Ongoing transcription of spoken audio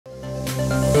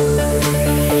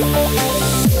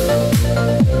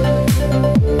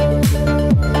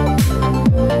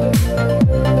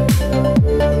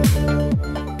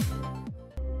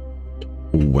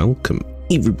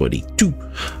everybody to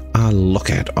a look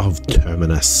at of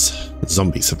Terminus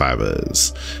Zombie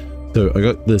Survivors. So I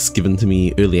got this given to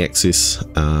me early access.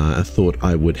 I thought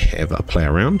I would have a play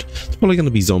around. It's probably going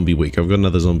to be zombie week. I've got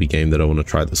another zombie game that I want to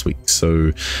try this week.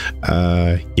 So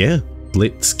yeah,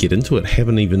 let's get into it.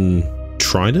 Haven't even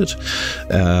tried it.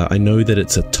 I know that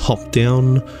it's a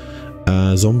top-down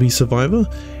zombie survivor,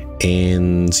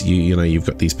 and you know, you've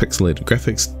got these pixelated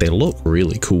graphics. They look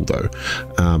really cool though,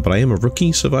 but I am a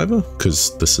rookie survivor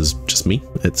because this is just me.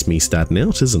 It's me starting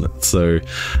out, isn't it? So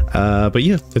but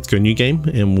yeah, let's go new game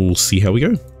and we'll see how we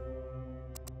go.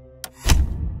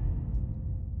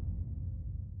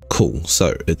 Cool.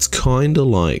 So it's kind of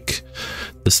like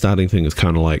the starting thing is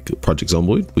kind of like Project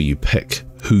Zomboid, where you pick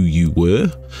who you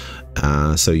were.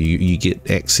 So you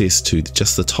get access to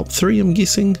just the top 3, I'm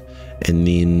guessing, and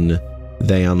then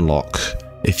they unlock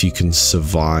if you can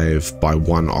survive by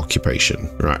 1 occupation,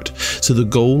 right? So the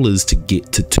goal is to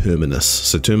get to Terminus.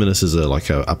 So Terminus is like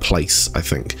a place, I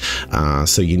think.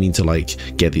 So you need to like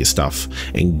gather your stuff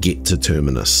and get to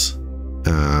Terminus.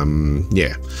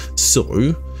 Yeah. So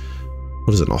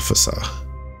what is an officer?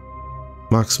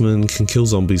 Marksman can kill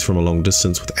zombies from a long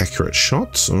distance with accurate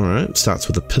shots. All right. Starts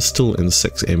with a pistol and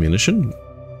 6 ammunition.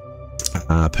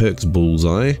 Perks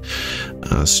bullseye,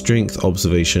 strength,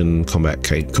 observation, combat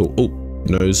kite. Cool. Oh,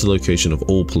 knows the location of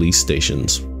all police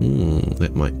stations.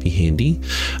 That might be handy.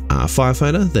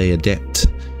 Firefighter, they adapt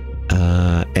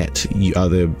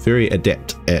they're very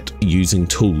adept at using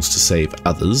tools to save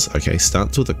others. Okay,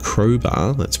 starts with a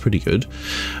crowbar. That's pretty good.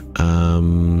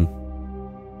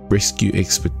 Rescue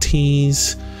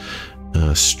expertise.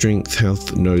 Strength,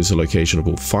 health, knows the location of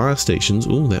all fire stations.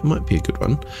 Oh, that might be a good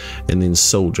one. And then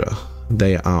soldier.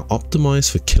 They are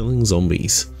optimized for killing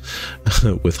zombies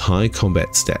with high combat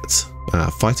stats.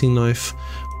 Fighting knife,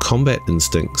 combat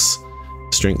instincts,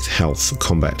 strength, health,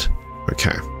 combat.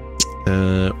 Okay.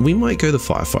 We might go the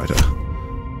firefighter.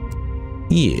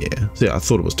 Yeah, I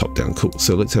thought it was top down. Cool.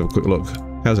 So let's have a quick look.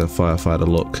 How's our firefighter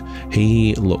look?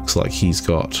 He looks like he's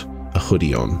got a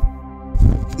hoodie on.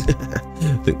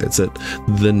 I think that's it.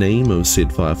 The name of said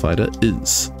firefighter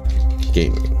is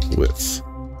Gaming with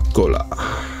Cola.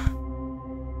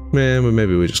 Man,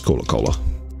 maybe we just call it Cola.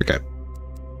 Okay.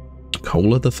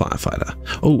 Cola the firefighter.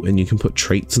 Oh, and you can put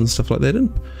traits and stuff like that in.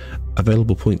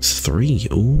 Available points 3.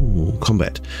 Oh,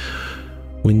 combat.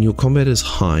 When your combat is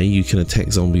high, you can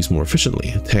attack zombies more efficiently.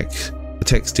 Attacks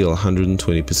deal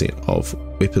 120% of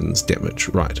weapons damage.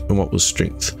 Right. And what was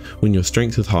strength? When your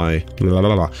strength is high,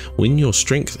 when your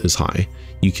strength is high,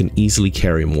 you can easily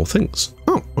carry more things.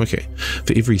 Oh, okay.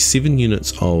 For every 7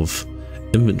 units of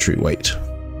inventory weight.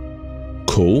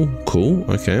 Cool,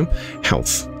 okay.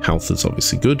 Health is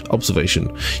obviously good.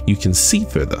 Observation, you can see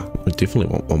further. We definitely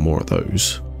want one more of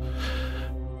those.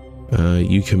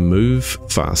 You can move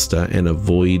faster and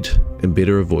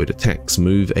better avoid attacks.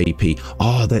 Move AP.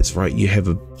 Oh, that's right. You have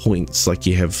points, like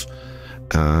you have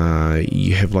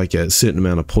like a certain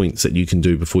amount of points that you can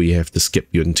do before you have to skip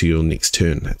you into your next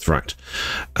turn. That's right.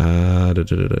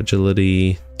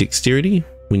 Agility, dexterity.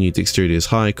 When your dexterity is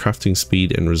high, crafting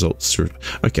speed and results through.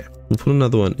 Okay, we'll put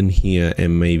another one in here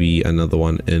and maybe another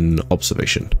one in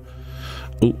observation.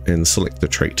 Oh, and select the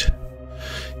trait.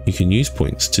 You can use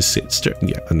points to set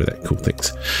yeah, I know that. Cool,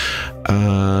 thanks.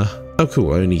 Oh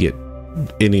cool, I only get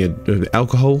any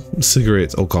alcohol,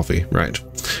 cigarettes or coffee. Right.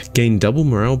 Gain double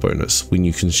morale bonus when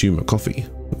you consume a coffee,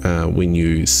 when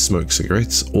you smoke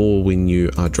cigarettes, or when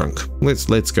you are drunk.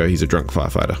 Let's go. He's a drunk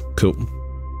firefighter. Cool.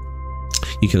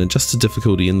 You can adjust the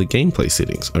difficulty in the gameplay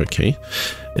settings. Okay.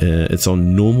 It's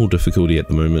on normal difficulty at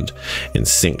the moment, and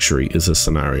Sanctuary is a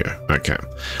scenario. Okay.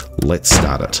 Let's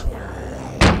start it.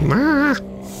 Ah,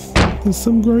 there's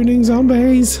some groaning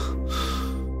zombies.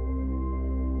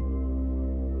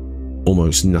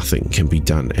 Almost nothing can be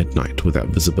done at night without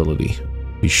visibility.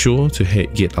 Be sure to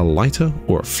get a lighter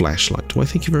or a flashlight. Why,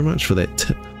 thank you very much for that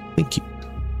tip. Thank you.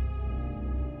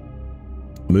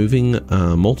 Moving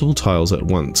multiple tiles at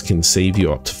once can save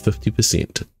you up to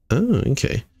 50%. Oh,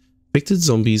 okay. Affected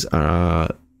zombies are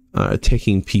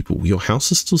attacking people. Your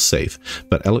house is still safe,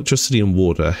 but electricity and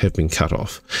water have been cut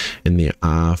off, and there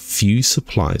are few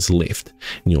supplies left.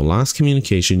 In your last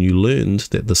communication, you learned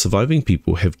that the surviving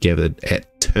people have gathered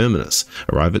at Terminus.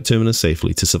 Arrive at Terminus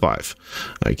safely to survive.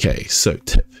 Okay, so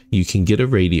tip. You can get a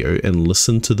radio and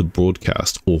listen to the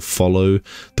broadcast, or follow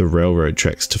the railroad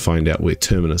tracks to find out where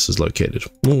Terminus is located.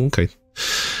 Oh, okay.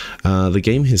 The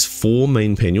game has 4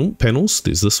 main panels.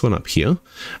 There's this one up here,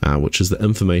 which is the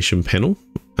information panel.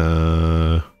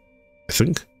 I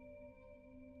think.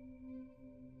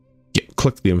 Yeah,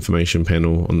 click the information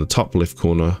panel on the top left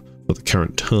corner for the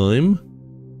current time.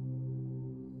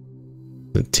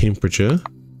 The temperature.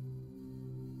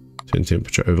 Turn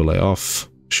temperature overlay off.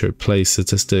 Show play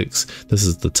statistics. This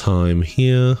is the time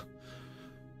here.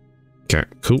 Okay,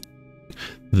 cool.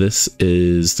 This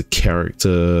is the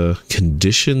character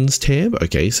conditions tab.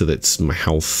 Okay, so that's my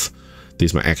health.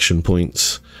 There's my action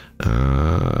points.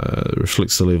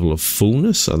 Reflects the level of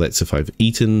fullness. So that's if I've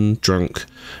eaten, drunk,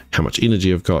 how much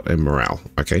energy I've got, and morale.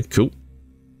 Okay, cool.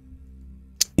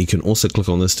 You can also click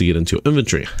on this to get into your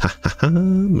inventory. Ha ha ha,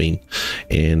 mean.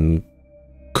 And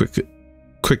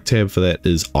quick tab for that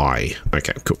is I.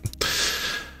 Okay, cool.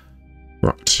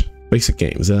 Right. Basic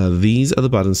games. These are the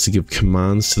buttons to give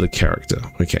commands to the character.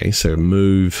 Okay, so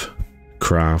move,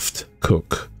 craft,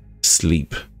 cook,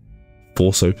 sleep,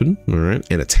 force open, alright,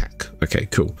 and attack. Okay,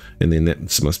 cool. And then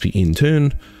that must be in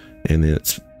turn, and then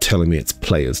it's telling me it's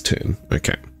player's turn.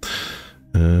 Okay.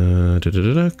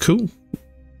 Cool.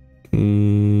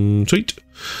 Sweet.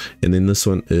 And then this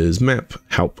one is map,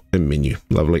 help, and menu.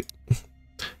 Lovely.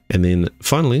 And then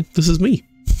finally, this is me.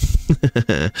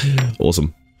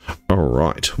 Awesome.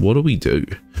 Alright, what do we do?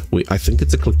 I think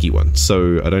it's a clicky one,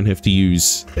 so I don't have to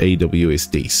use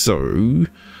AWSD. So,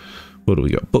 what do we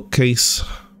got? Bookcase,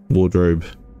 wardrobe,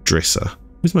 dresser.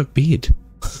 Where's my bed?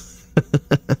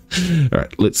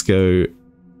 Alright, let's go.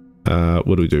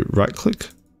 What do we do? Right click,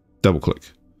 double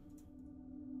click.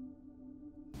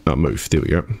 Oh, move, there we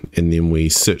go. And then we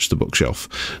search the bookshelf.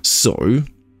 So,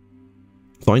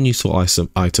 find useful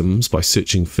items by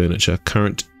searching furniture.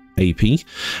 Current AP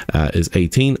is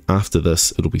 18. After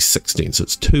this, it'll be 16. So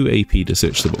it's 2 AP to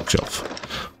search the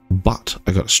bookshelf. But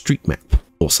I got a street map.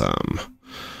 Awesome.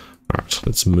 Alright,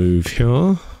 let's move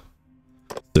here.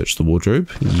 Search the wardrobe.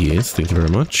 Yes, thank you very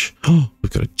much. Oh,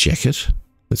 we've got a jacket.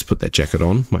 Let's put that jacket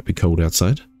on. Might be cold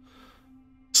outside.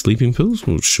 Sleeping pills.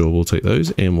 Well, sure, we'll take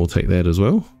those. And we'll take that as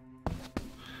well.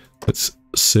 Let's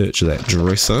search that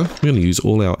dresser. We're going to use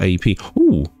all our AP.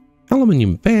 Ooh,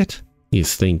 aluminium bat.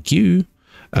 Yes, thank you.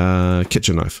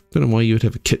 Kitchen knife. Don't know why you would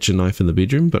have a kitchen knife in the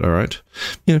bedroom, but alright.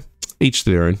 You know, each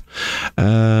to their own.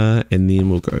 And then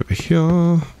we'll go over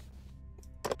here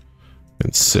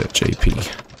and search AP.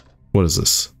 What is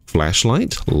this?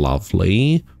 Flashlight.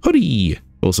 Lovely. Hoodie.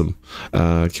 Awesome.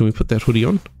 Can we put that hoodie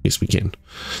on? Yes, we can.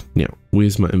 Now,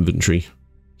 where's my inventory?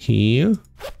 Here.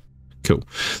 Cool.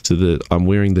 So I'm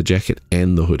wearing the jacket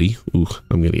and the hoodie. Ooh,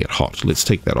 I'm going to get hot. Let's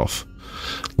take that off.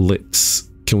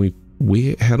 Can we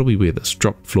how do we wear this?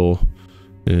 Drop floor.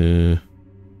 Alright,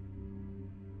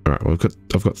 well,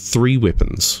 I've got 3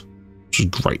 weapons, which is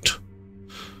great.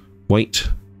 Weight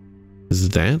is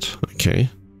that. Okay.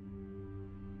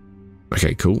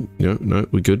 Okay, cool. No,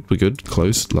 we're good.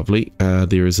 Close. Lovely.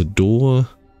 There is a door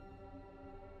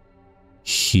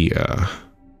here.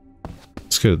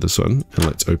 Let's go to this one and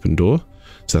let's open door.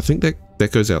 So I think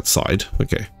that goes outside.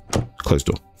 Okay. Closed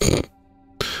door.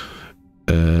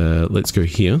 Let's go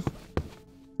here.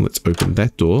 Let's open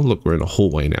that door. Look, we're in a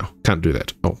hallway now. Can't do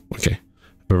that. Oh, okay.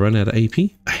 Have I run out of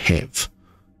AP? I have.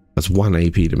 That's 1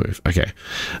 AP to move. Okay.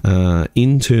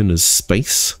 In turn is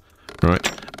space. Right.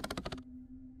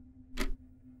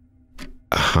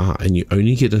 Aha, and you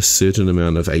only get a certain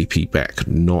amount of AP back,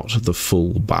 not the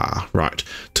full bar. Right.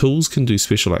 Tools can do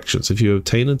special actions. If you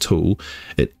obtain a tool,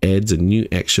 it adds a new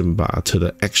action bar to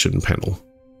the action panel.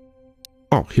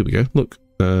 Oh, here we go. Look.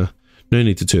 No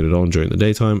need to turn it on during the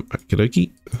daytime. Okie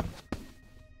dokie.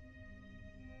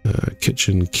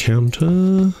 Kitchen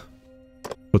counter.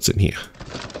 What's in here?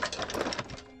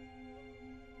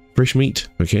 Fresh meat.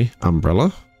 Okay.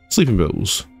 Umbrella. Sleeping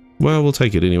pills. Well, we'll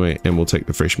take it anyway, and we'll take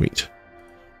the fresh meat.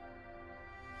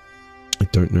 I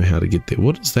don't know how to get there.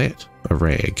 What is that? A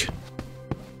rag.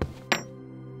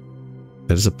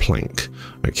 That is a plank.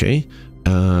 Okay.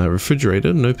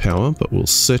 Refrigerator. No power, but we'll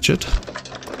search it.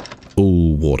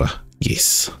 Oh, water.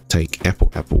 Yes. Take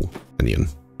apple, onion.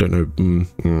 Don't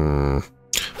know.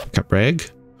 Cup rag.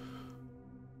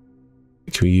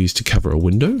 Can we use to cover a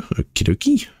window? Okie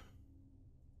dokie.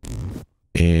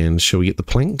 And shall we get the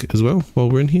plank as well while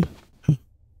we're in here?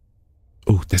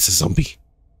 Oh, that's a zombie.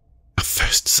 A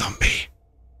first zombie.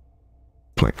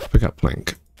 Plank. Pick up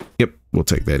plank. Yep, we'll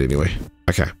take that anyway.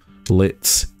 Okay.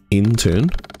 Let's in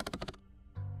turn.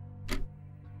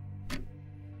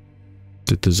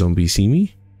 Did the zombie see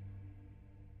me?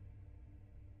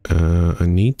 I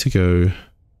need to go.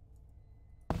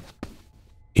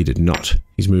 He did not.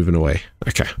 He's moving away.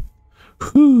 Okay.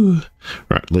 Whew.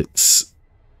 Right, let's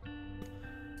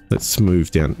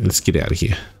move down. Let's get out of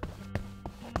here.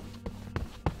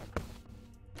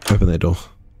 Open that door.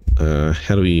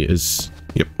 How do we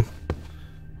yep.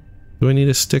 Do I need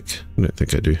a stick? I don't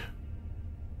think I do.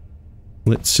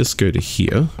 Let's just go to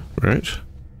here, right?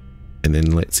 And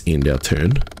then let's end our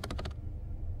turn.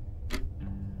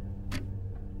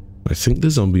 I think the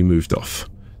zombie moved off.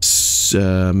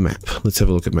 Map. Let's have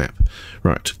a look at map.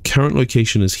 Right, current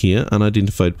location is here.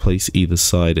 Unidentified place either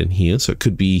side and here. So it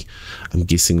could be, I'm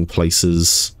guessing,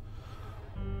 places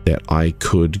that I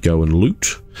could go and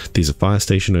loot. There's a fire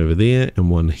station over there and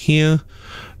one here.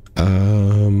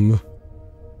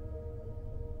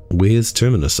 Where's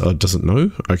Terminus? Oh, it doesn't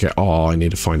know. Okay. Oh, I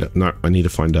need to find it. No, I need to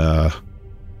find a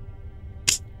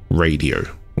radio.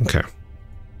 Okay.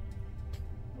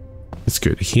 Let's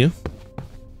go to here.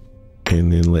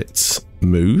 And then let's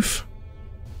move.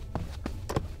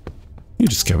 You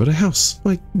discovered a house.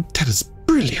 Like, that is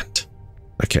brilliant.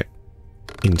 Okay.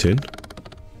 Intern.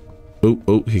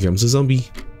 Oh, here comes a zombie.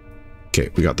 Okay,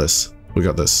 we got this. We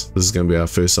got this. This is going to be our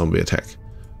first zombie attack.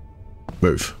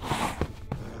 Move.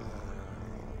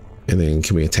 And then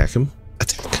can we attack him?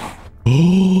 Attack.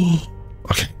 Oh!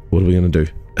 Okay, what are we going to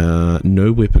do?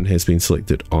 No weapon has been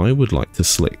selected. I would like to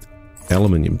select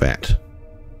aluminium bat.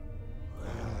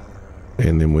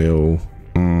 And then we'll...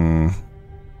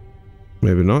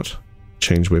 maybe not.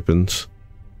 Change weapons.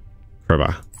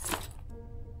 Crowbar.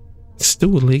 Still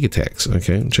with leg attacks.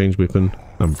 Okay, change weapon.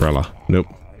 Umbrella. Nope.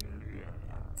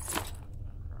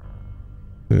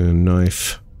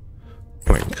 Knife.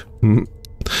 Plank.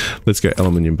 Let's go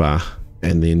aluminium bar.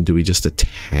 And then do we just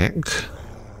attack?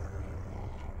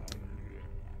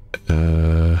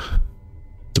 The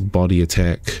body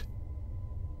attack.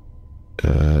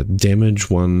 Damage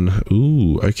 1.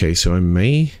 Ooh, okay, so I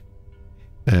may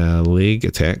leg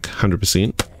attack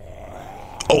 100%.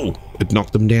 Oh, it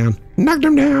knocked him down. Knocked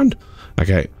him down.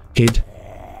 Okay, head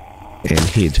and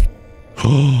head.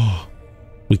 Oh,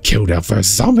 we killed our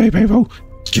first zombie, people.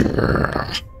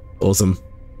 Yeah. Awesome.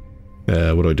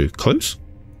 What do I do? Close?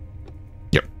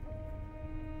 Yep.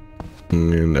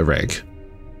 And a rag.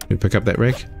 Can we pick up that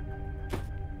rag?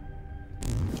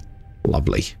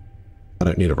 Lovely. I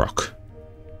don't need a rock.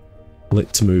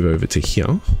 Let's move over to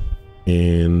here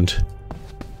and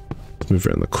move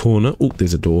around the corner. Oh,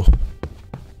 there's a door.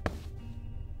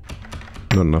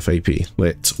 Not enough AP.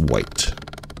 Let's wait.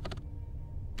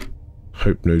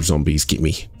 Hope no zombies get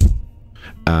me.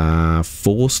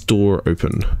 Force door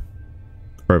open.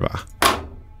 Crowbar.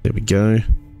 There we go.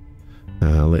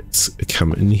 Let's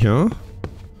come in here.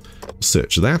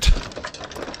 Search that.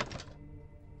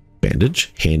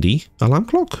 Bandage. Handy. Alarm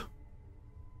clock.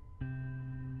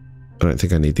 I don't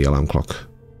think I need the alarm clock.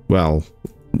 Well,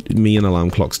 me and alarm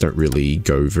clocks don't really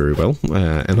go very well,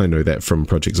 and I know that from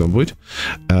Project Zomboid.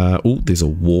 Oh, there's a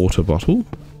water bottle.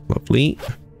 Lovely.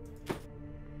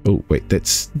 Oh, wait,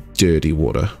 that's dirty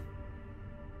water.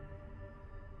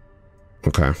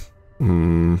 Okay.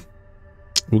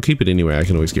 We'll keep it anyway. I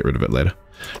can always get rid of it later.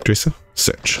 Dresser.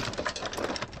 Search.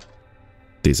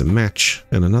 There's a match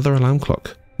and another alarm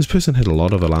clock. This person had a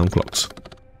lot of alarm clocks.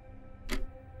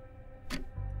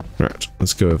 Right,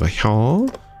 let's go over here.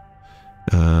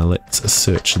 Let's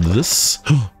search this.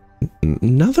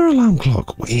 Another alarm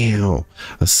clock. Wow.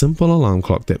 A simple alarm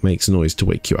clock that makes noise to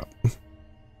wake you up.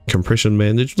 Compression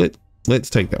bandage. Let's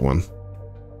take that one.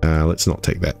 Let's not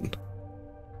take that.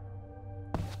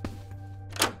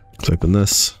 Let's open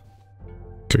this.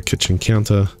 Go kitchen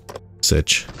counter.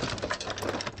 Search.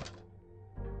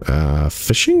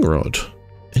 Fishing rod.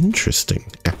 Interesting.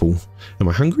 Apple. Am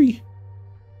I hungry?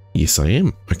 Yes, I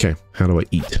am. Okay. How do I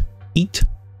eat? Eat.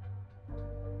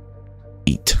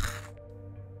 Eat.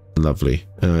 Lovely.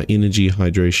 Energy,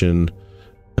 hydration.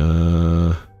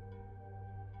 I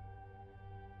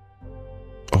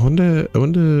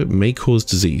wonder may cause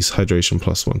disease. Hydration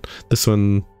 +1. This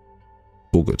one,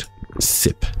 all good.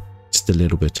 Sip. Just a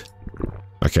little bit.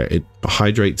 Okay, it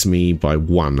hydrates me by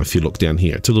 1 if you look down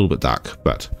here. It's a little bit dark,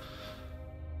 but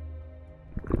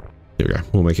there we go.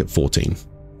 We'll make it 14.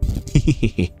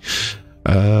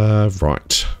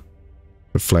 Right.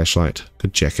 Good flashlight.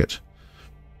 Good jacket.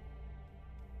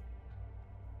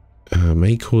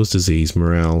 May cause disease.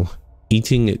 Morale.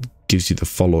 Eating it gives you the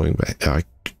following.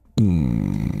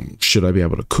 Should I be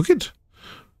able to cook it?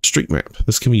 Street map.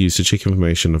 This can be used to check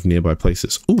information of nearby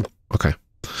places. Ooh, okay.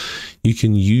 You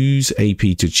can use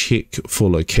AP to check for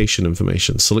location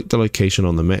information. Select the location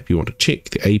on the map you want to check.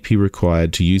 The AP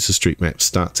required to use the street map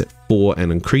starts at 4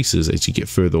 and increases as you get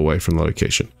further away from the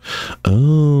location.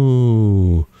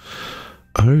 Oh,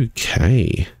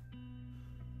 okay.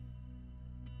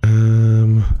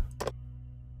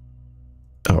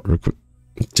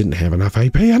 Didn't have enough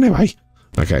AP anyway.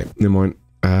 Okay, never mind.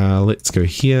 Let's go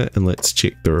here and let's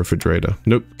check the refrigerator.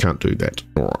 Nope, can't do that.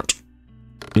 All right.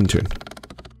 Intern.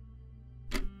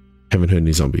 Haven't heard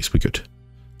any zombies. We're good.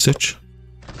 Search.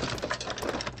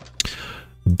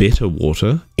 Better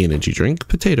water. Energy drink.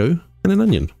 Potato. and an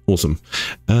onion. Awesome.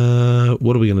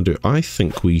 What are we going to do? I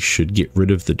think we should get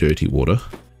rid of the dirty water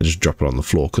and just drop it on the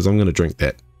floor, because I'm going to drink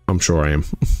that. I'm sure I am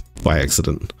by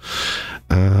accident.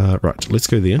 Right, let's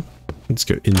go there. Let's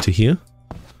go into here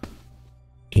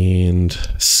and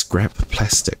scrap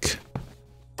plastic.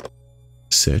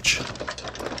 Search.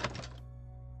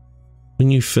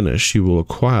 When you finish, you will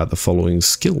acquire the following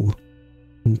skill.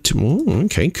 Oh,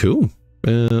 okay, cool.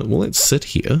 Well, let's sit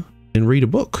here and read a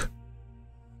book.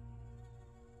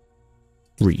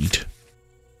 Read.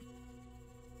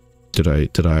 Did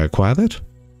I acquire that?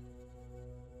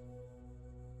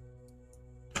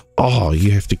 Oh,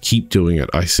 you have to keep doing it.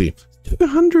 I see.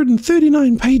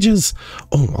 239 pages.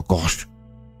 Oh my gosh.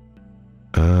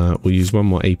 We'll use one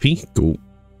more AP. Cool.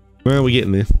 Well, we're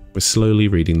getting there. We're slowly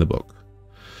reading the book.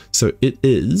 So it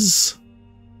is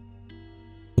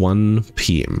 1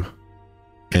 PM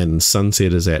and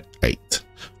sunset is at 8.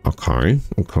 Okay,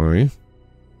 okay.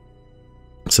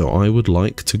 So I would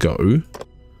like to go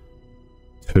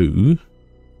to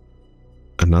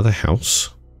another house.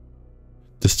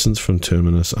 Distance from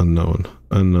Terminus unknown.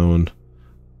 Unknown.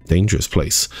 Dangerous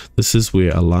place. This is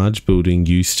where a large building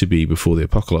used to be before the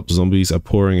apocalypse. Zombies are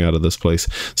pouring out of this place.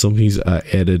 Zombies are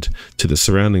added to the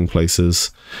surrounding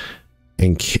places,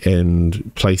 and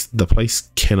the place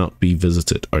cannot be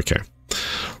visited. Okay,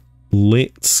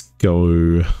 let's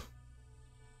go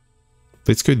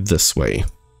this way.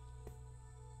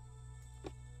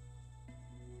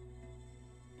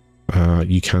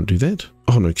 You can't do that.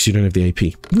 Oh no, because you don't have the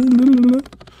AP.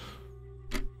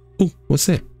 Oh, what's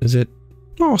that? Is it?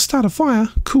 Oh, start a fire.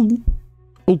 Cool.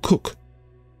 Oh, cook.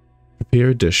 Prepare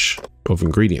a dish of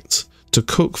ingredients. To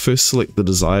cook, first select the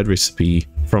desired recipe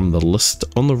from the list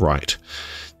on the right,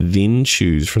 then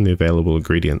choose from the available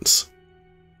ingredients.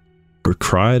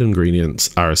 Required ingredients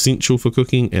are essential for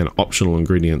cooking, and optional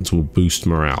ingredients will boost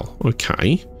morale.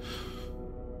 Okay.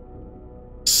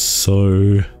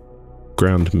 So,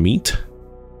 ground meat.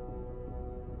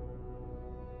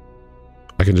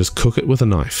 I can just cook it with a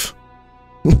knife.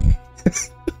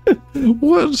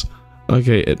 What?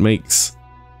 Okay, it makes...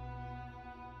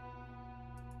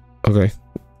 Okay.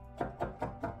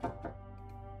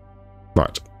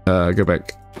 Right, go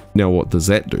back. Now what does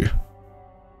that do?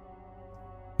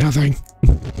 Nothing.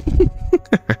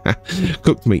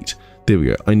 Cooked meat. There we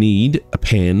go. I need a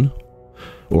pan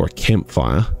or a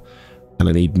campfire, and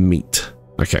I need meat.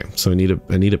 Okay, so I need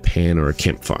a pan or a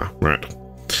campfire. Right.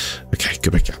 Okay, go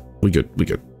back out. We good. We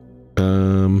good.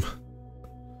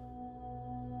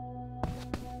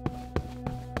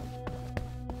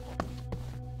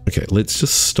 Okay, let's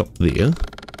just stop there.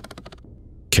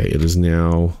 Okay, it is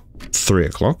now 3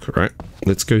 o'clock, right?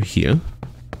 Let's go here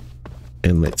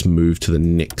and let's move to the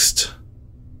next.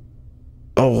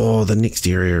 Oh, the next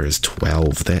area is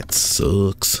 12. That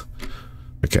sucks.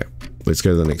 Okay, let's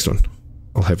go to the next one.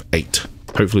 I'll have 8.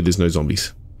 Hopefully there's no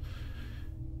zombies.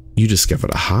 You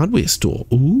discovered a hardware store.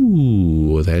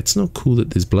 Ooh, that's not cool that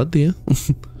there's blood there.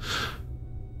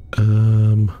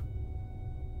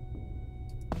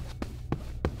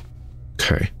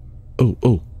 Okay.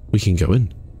 Oh, we can go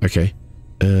in. Okay.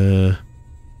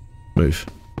 Move.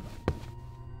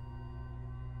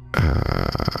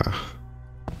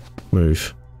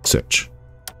 Move. Search.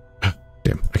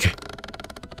 Damn. Okay.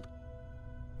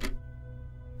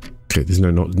 Okay, there's no,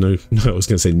 I was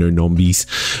gonna say no zombies.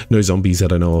 No zombies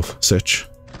that I know of. Search.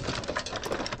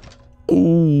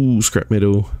 Ooh, scrap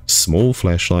metal. Small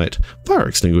flashlight. Fire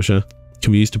extinguisher.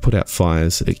 Can be used to put out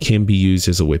fires. It can be used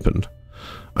as a weapon.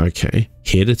 Okay.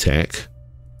 Head attack.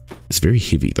 It's very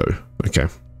heavy though. Okay.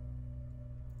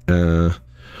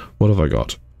 What have I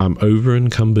got? I'm over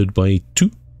encumbered by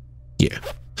 2. Yeah.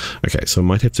 Okay, so I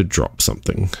might have to drop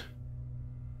something.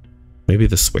 Maybe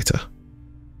the sweater.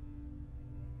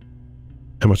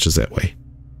 How much does that weigh?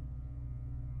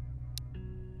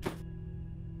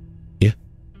 Yeah.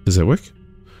 Does that work?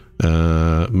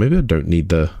 Maybe I don't need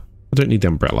the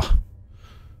umbrella.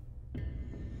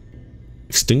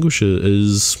 Extinguisher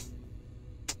is...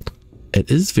 It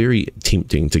is very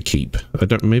tempting to keep.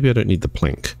 Maybe I don't need the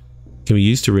plank. Can be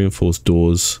used to reinforce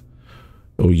doors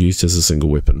or used as a single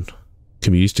weapon.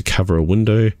 Can be used to cover a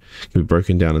window. Can be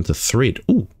broken down into thread.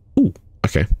 Ooh,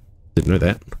 okay. Didn't know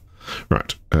that.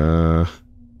 Right.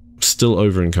 Still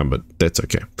over encumbered. That's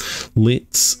okay.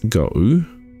 Let's go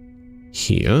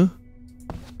here.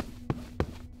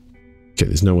 Okay,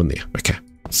 there's no one there. Okay.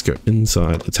 Let's go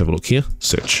inside. Let's have a look here.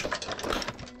 Search.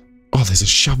 Oh, there's a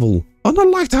shovel. Oh, no,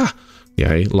 lighter.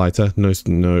 Yay, lighter. No.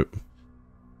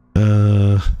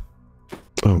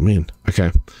 Oh, man.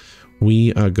 Okay.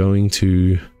 We are going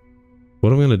to...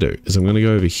 What I'm going to do is I'm going to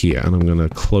go over here and I'm going to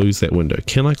close that window.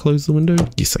 Can I close the window?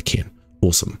 Yes, I can.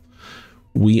 Awesome.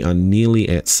 We are nearly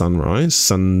at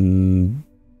sunrise. Oh,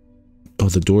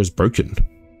 the door is broken.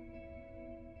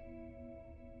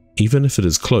 Even if it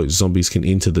is closed, zombies can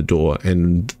enter the door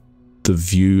and the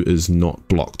view is not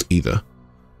blocked either.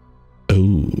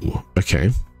 Oh,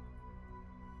 okay.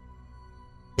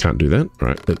 Can't do that.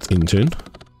 Right, let's in-turn.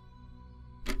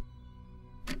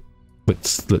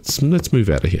 Let's move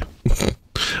out of here.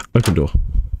 Open door.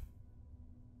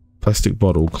 Plastic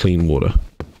bottle, clean water.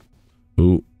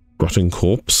 Ooh, rotting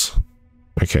corpse.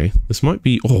 Okay, this might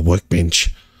be... Oh,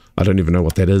 workbench. I don't even know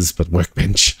what that is, but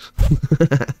workbench.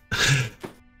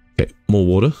 Okay, more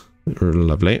water.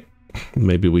 Lovely.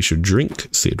 Maybe we should drink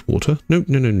said water. No.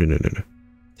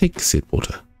 Take said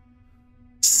water.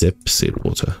 Sip said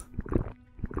water.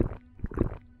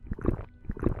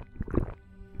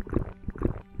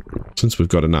 Since we've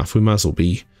got enough, we might as well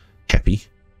be happy.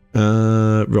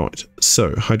 Right,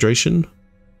 so hydration.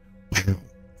 Wow,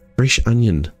 fresh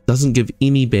onion doesn't give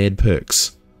any bad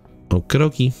perks.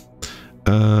 Okie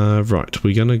dokie. Right,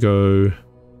 we're gonna go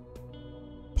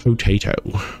potato.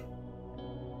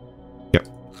 Yep,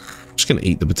 just gonna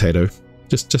eat the potato,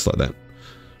 just like that.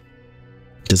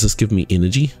 Does this give me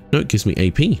energy? No, it gives me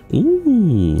AP.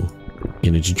 Ooh,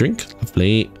 energy drink,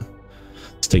 lovely.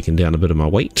 It's taken down a bit of my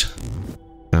weight.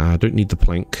 I don't need the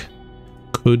plank.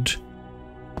 Could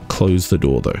close the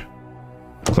door though.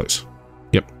 Close.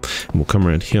 Yep. And we'll come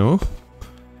around here.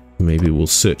 Maybe we'll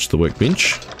search the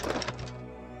workbench.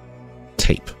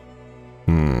 Tape.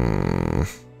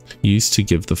 Used to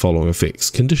give the following effects.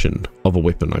 Condition of a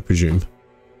weapon, I presume.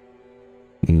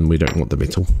 We don't want the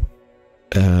metal.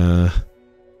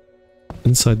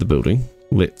 Inside the building.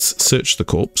 Let's search the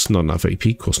corpse. Not enough AP,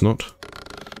 of course not.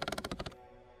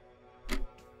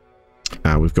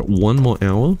 We've got 1 more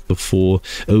hour before...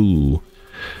 Oh.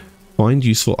 Find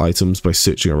useful items by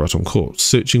searching a rotten corpse.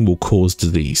 Searching will cause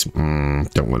disease.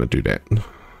 Don't want to do that.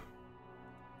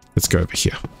 Let's go over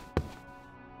here.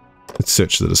 Let's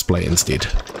search the display instead.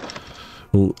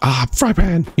 Ooh, fry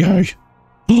pan! Yo!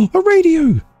 Oh, a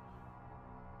radio!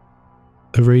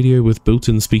 A radio with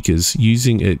built-in speakers.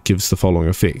 Using it gives the following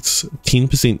effects.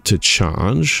 10% to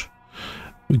charge.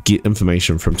 Get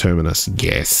information from Terminus.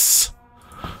 Yes!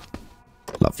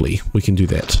 Lovely, we can do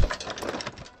that.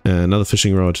 Another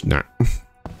fishing rod. No.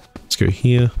 Let's go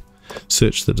here.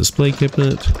 Search the display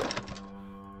cabinet.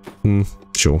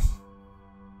 Sure.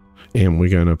 And we're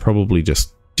going to probably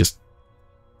just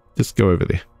go over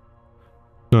there.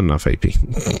 Not enough AP.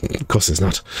 Of course there's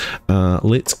not.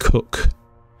 Let's cook.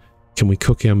 Can we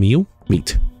cook our meal?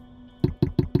 Meat.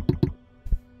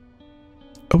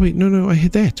 Oh wait, no, I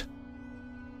had that.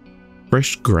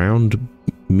 Fresh ground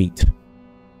meat.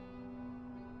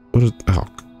 What is... Oh,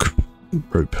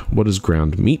 rope. What does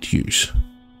ground meat use?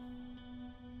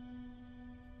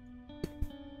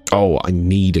 Oh, I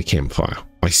need a campfire.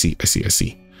 I see.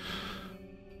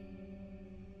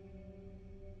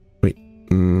 Wait.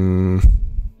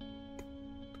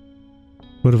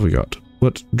 What have we got?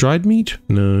 What? Dried meat?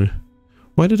 No.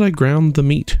 Why did I ground the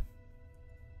meat?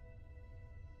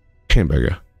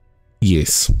 Hamburger.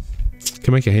 Yes.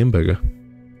 Can make a hamburger.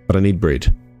 But I need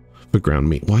bread for ground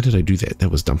meat. Why did I do that? That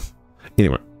was dumb.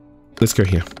 Anyway, let's go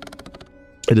here.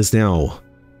 It is now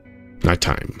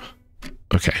nighttime.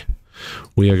 Okay.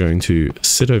 We are going to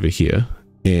sit over here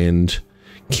and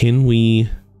can we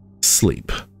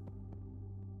sleep?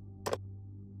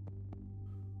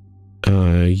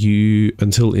 You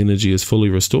until energy is fully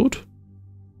restored?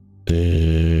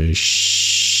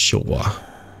 Sure.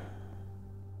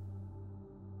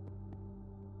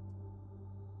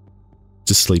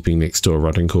 Just sleeping next to a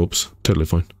rotting corpse. Totally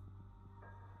fine.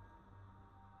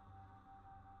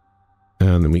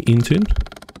 And then we intern.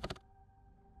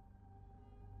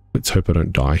 Let's hope I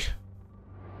don't die.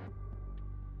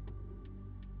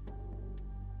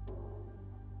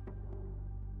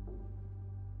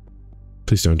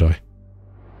 Please don't die.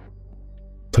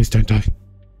 Please don't die.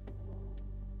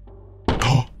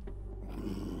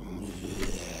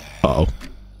 Oh.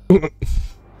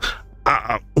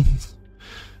 Uh-oh.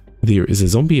 There is a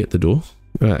zombie at the door,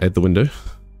 at the window.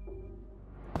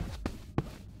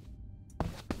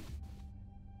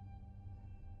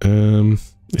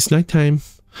 It's nighttime.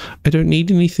 I don't need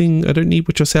anything. I don't need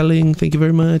what you're selling. Thank you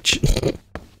very much.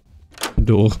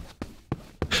 Door.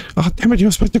 Oh, damn it,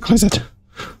 you're supposed to close it.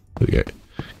 There we go.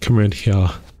 Come around here.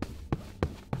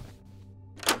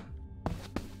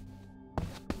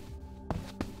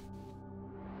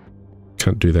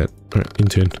 Can't do that. Alright,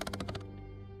 intern.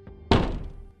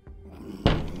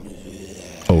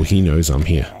 Oh, he knows I'm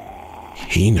here.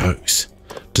 He knows.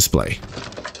 Display.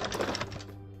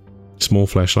 Small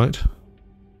flashlight.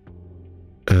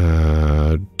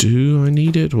 Do I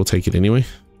need it? We'll take it anyway.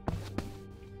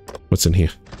 What's in here?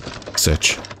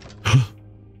 Search.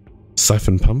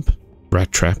 Siphon pump.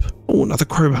 Rat trap. Oh, another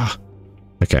crowbar.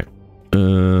 Okay.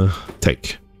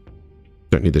 Take.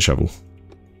 Don't need the shovel.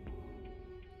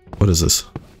 What is this?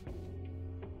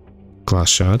 Glass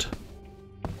shard.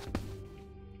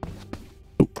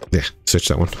 Oh, there. Search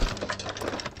that one.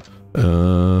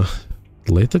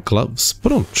 Leather gloves.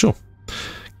 Put on. Sure.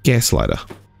 Gas lighter.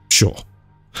 Sure.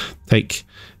 Take.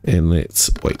 And let's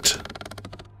wait.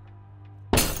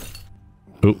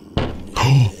 Oh.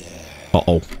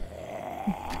 Uh-oh.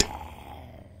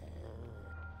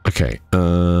 Okay.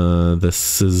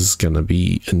 This is gonna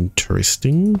be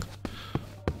interesting.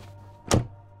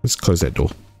 Let's close that door.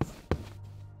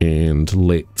 And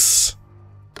let's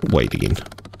wait again.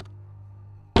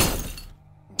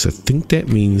 So I think that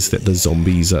means that the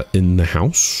zombies are in the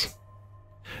house.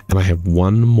 And I have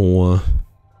one more.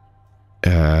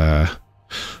 Oh,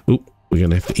 we're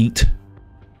gonna have to eat.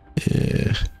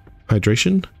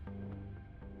 Hydration.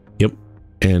 Yep.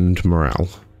 And morale.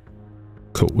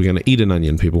 Cool. We're gonna eat an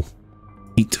onion, people.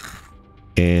 Eat.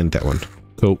 And that one.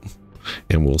 Cool.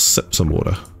 And we'll sip some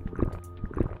water.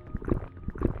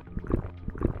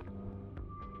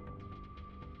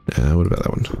 What about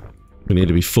that one? We need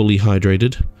to be fully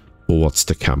hydrated for what's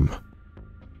to come.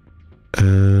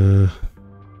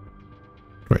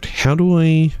 Right. How do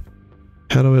I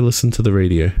listen to the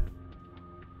radio?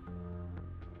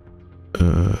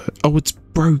 Oh, it's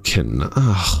broken.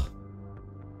 Ah.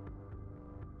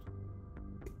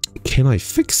 Can I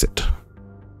fix it?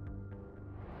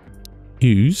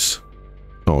 Use.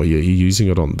 Oh yeah, you're using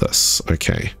it on this.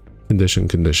 Okay.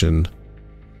 Condition.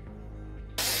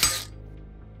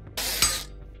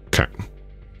 Okay.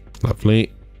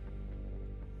 Lovely.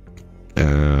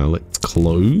 Let's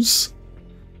close.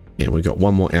 And we got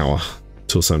one more hour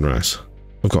till sunrise.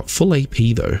 I've got full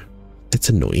AP though. That's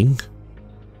annoying.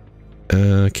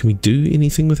 Can we do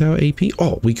anything with our AP?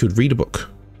 Oh, we could read a book.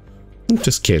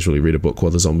 Just casually read a book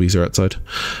while the zombies are outside.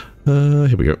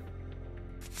 Here we go.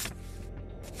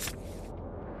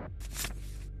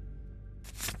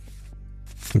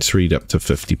 Let's read up to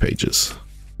 50 pages.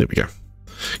 There we go.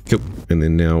 Cool. And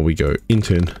then now we go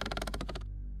intern.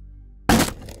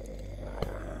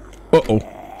 Uh-oh.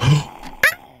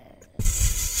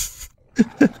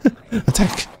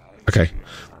 Attack. Okay.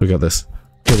 We got this.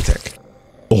 Head attack.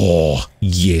 Oh,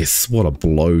 yes. What a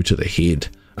blow to the head.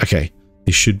 Okay.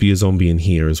 There should be a zombie in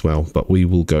here as well, but we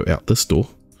will go out this door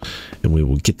and we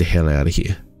will get the hell out of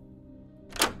here.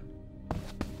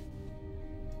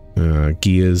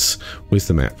 Gears. Where's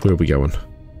the map? Where are we going?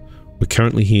 We're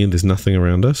currently here. There's nothing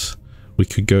around us. We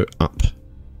could go up.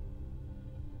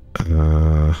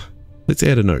 Let's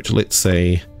add a note. Let's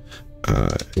say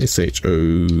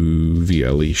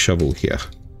SHOVLE shovel here.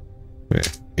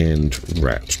 And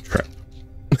rat trap.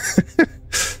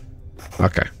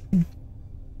 Okay.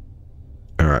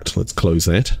 Alright, let's close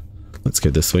that. Let's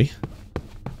go this way.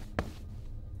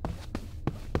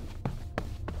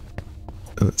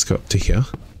 And let's go up to here.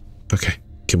 Okay.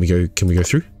 Can we go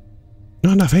through?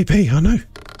 Not enough AP, I know.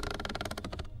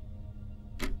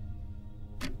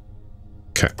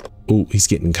 Okay. Oh, he's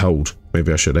getting cold.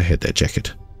 Maybe I should have had that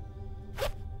jacket.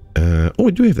 Oh, I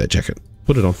do have that jacket.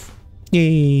 Put it on.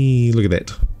 Yay, look at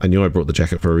that. I knew I brought the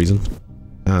jacket for a reason.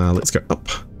 Let's go up.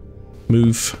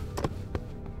 Move.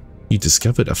 You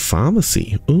discovered a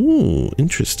pharmacy. Ooh,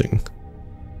 interesting.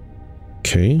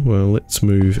 Okay, well, let's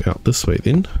move out this way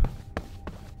then.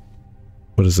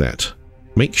 What is that?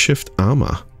 Makeshift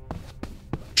armor.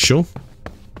 Sure.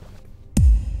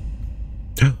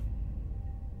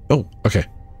 Oh, okay.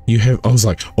 You have, I was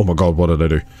like, oh my god, what did I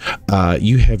do?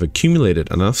 You have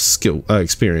accumulated enough skill,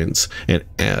 experience, and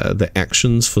the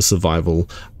actions for survival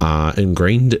are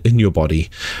ingrained in your body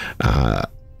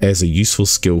as a useful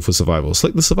skill for survival.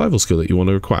 Select the survival skill that you want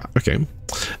to acquire. Okay.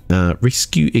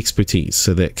 Rescue expertise.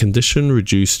 So that condition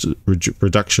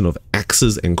reduction of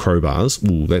axes and crowbars.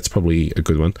 Ooh, that's probably a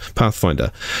good one.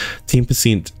 Pathfinder.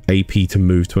 10% AP to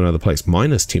move to another place.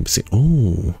 Minus 10%.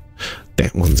 Oh,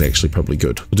 that one's actually probably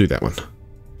good. We'll do that one.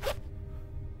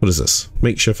 What is this?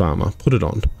 Makeshift armor. Put it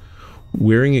on.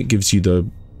 Wearing it gives you the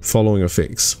following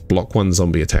effects. Block 1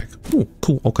 zombie attack. Oh,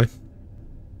 cool. Okay.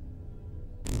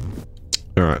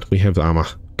 Alright, we have the armor.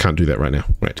 Can't do that right now.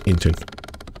 Right, intern.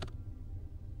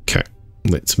 Okay,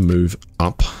 let's move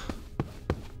up.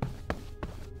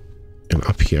 And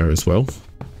up here as well.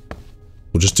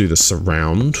 We'll just do the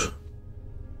surround.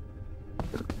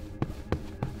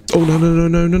 Oh,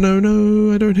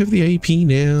 no. I don't have the AP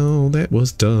now. That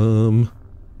was dumb.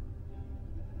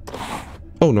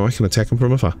 Oh, no, I can attack him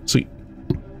from afar. Sweet.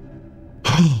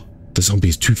 Oh, The zombie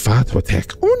is too far to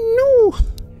attack. Oh no!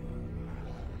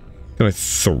 Can I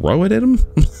throw it at him?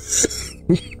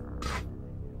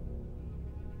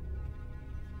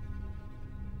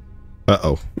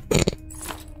 Uh-oh.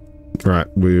 Right,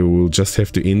 we will just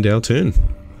have to end our turn.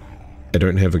 I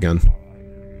don't have a gun.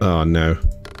 Oh no.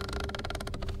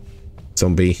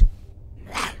 Zombie.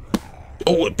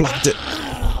 Oh, it blocked it.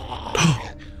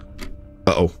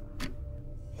 Uh-oh.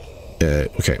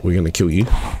 Okay, we're gonna kill you.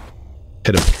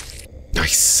 Hit him.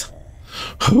 Nice.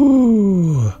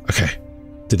 Okay.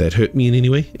 Did that hurt me in any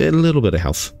way? A little bit of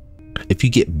health. If you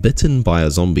get bitten by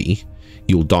a zombie,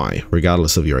 you'll die,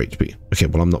 regardless of your HP. Okay,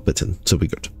 well, I'm not bitten, so we're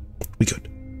good. We're good.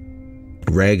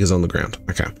 Rag is on the ground.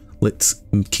 Okay, let's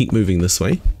keep moving this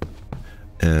way.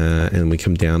 And we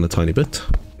come down a tiny bit.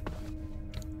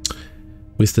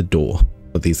 Where's the door?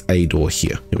 Oh, there's a door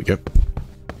here. Here we go.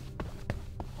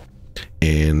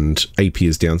 And AP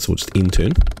is down, so we'll just end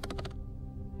turn.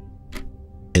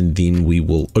 And then we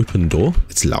will open door.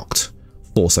 It's locked.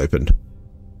 Force open.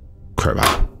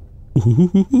 Crowbar.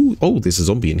 Ooh, oh, there's a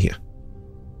zombie in here.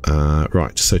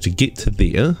 Right, so to get to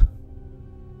there,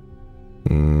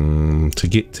 to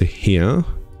get to here,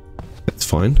 that's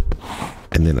fine.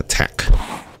 And then attack.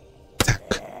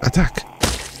 Attack. Attack.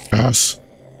 Yes.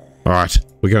 Alright,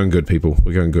 we're going good, people.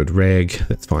 We're going good. Rag,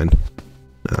 that's fine.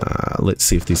 Let's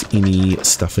see if there's any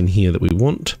stuff in here that we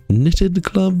want. Knitted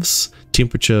gloves.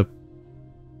 Temperature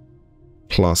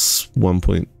plus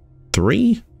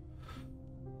 1.3.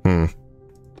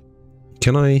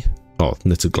 Can I? Oh,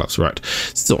 knitted gloves, right.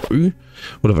 So,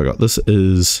 what have I got? This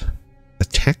is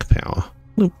attack power.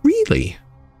 No, really?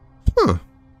 Huh.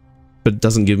 But it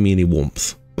doesn't give me any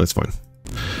warmth. That's fine.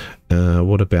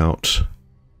 What about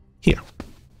here?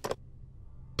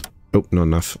 Oh, not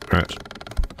enough. Right.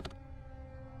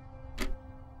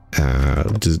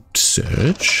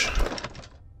 Search.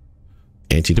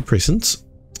 Antidepressants.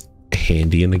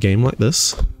 Handy in a game like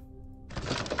this.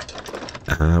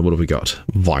 What have we got?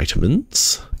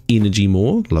 Vitamins. Energy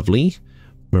more. Lovely.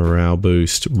 Morale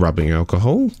boost. Rubbing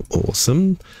alcohol.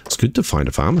 Awesome. It's good to find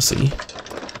a pharmacy.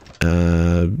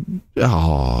 There's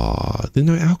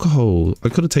no alcohol. I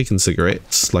could have taken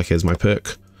cigarettes, like as my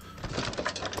perk.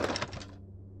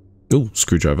 Oh,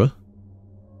 screwdriver.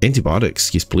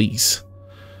 Antibiotics. Yes, please.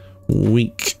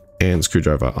 Weak and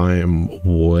screwdriver. I am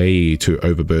way too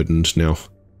overburdened now.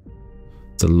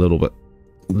 It's a little bit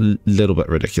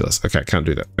ridiculous. Okay, can't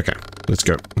do that. Okay, let's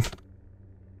go.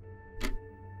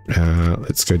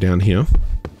 Let's go down here.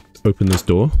 Open this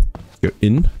door. Go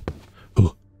in.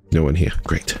 Oh, no one here.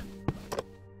 Great.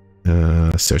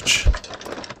 Search.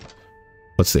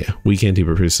 What's there? Weak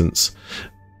antidepressants.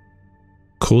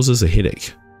 Causes a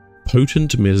headache.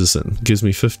 Potent medicine. Gives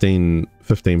me 15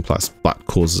 plus, but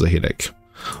causes a headache.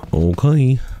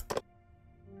 Okay.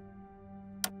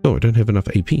 Oh, I don't have enough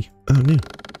AP. Oh no.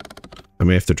 I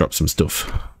may have to drop some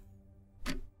stuff.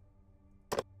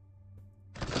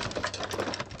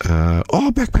 Oh,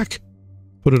 backpack.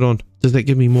 Put it on. Does that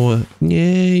give me more?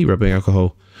 Yay, rubbing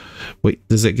alcohol. Wait,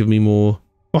 does that give me more?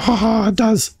 Oh, it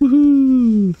does.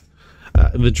 Woohoo.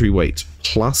 Inventory weight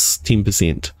plus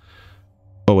 10%.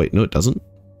 Oh wait, no, it doesn't.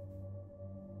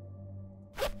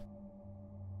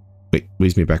 Wait,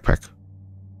 where's my backpack?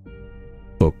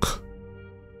 Book.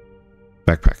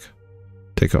 Backpack.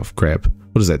 Take off. Grab.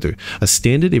 What does that do? A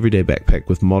standard everyday backpack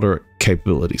with moderate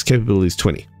capabilities. Capabilities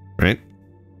 20, right?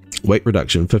 Weight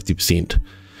reduction 50%.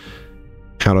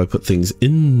 How do I put things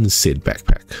in said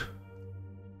backpack?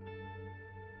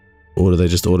 Or do they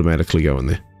just automatically go in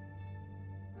there?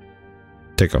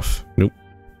 Take off. Nope.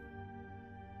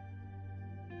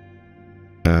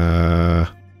 How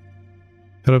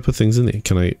do I put things in there?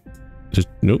 Can I just...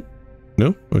 Nope.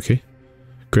 No? Okay.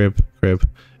 Grab.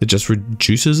 It just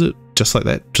reduces it just like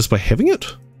that, just by having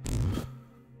it?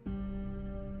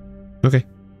 Okay.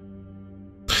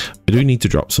 I do need to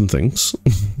drop some things.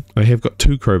 I have got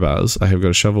 2 crowbars. I have got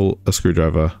a shovel, a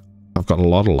screwdriver. I've got a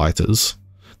lot of lighters.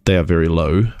 They are very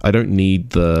low. I don't need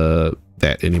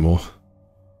that anymore.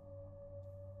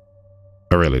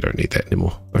 I really don't need that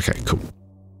anymore. Okay, cool.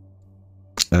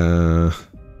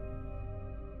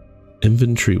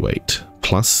 Inventory weight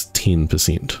plus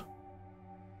 10%.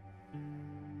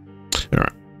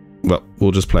 Alright, well,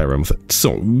 we'll just play around with it.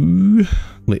 So,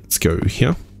 let's go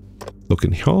here. Look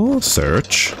in here,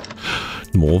 search.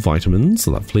 More vitamins,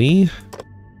 lovely.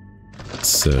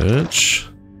 Search.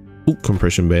 Oh,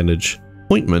 compression bandage.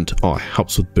 Ointment. Oh,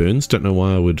 helps with burns. Don't know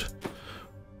why I would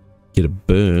get a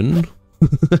burn.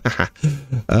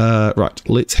 Right,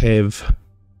 let's have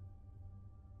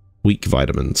weak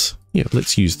vitamins. Yeah,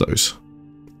 let's use those.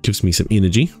 Gives me some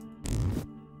energy.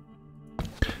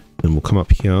 And we'll come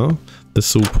up here.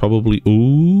 This will probably...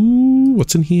 Ooh,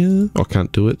 what's in here? Oh, I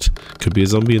can't do it. Could be a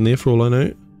zombie in there for all I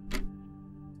know.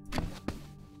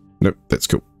 Nope, that's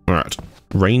cool. Alright.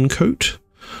 Raincoat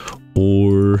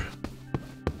or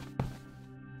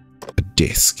a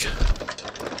desk.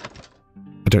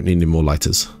 I don't need any more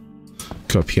lighters.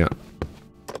 Go up here.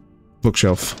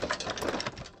 Bookshelf.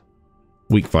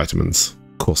 Weak vitamins.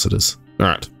 Of course it is.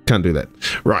 Alright, can't do that.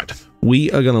 Right, we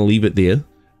are going to leave it there.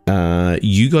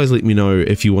 You guys let me know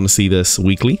if you want to see this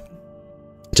weekly.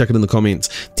 Chuck it in the comments.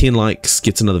 10 likes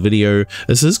gets another video.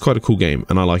 This is quite a cool game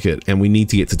and I like it, and we need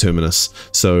to get to Terminus,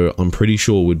 so I'm pretty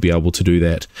sure we'd be able to do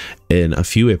that in a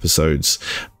few episodes.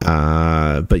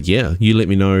 But yeah, you let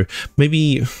me know.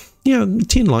 Maybe, yeah,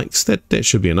 10 likes, that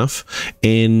should be enough.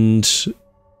 And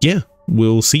yeah,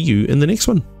 we'll see you in the next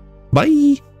one.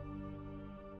 Bye.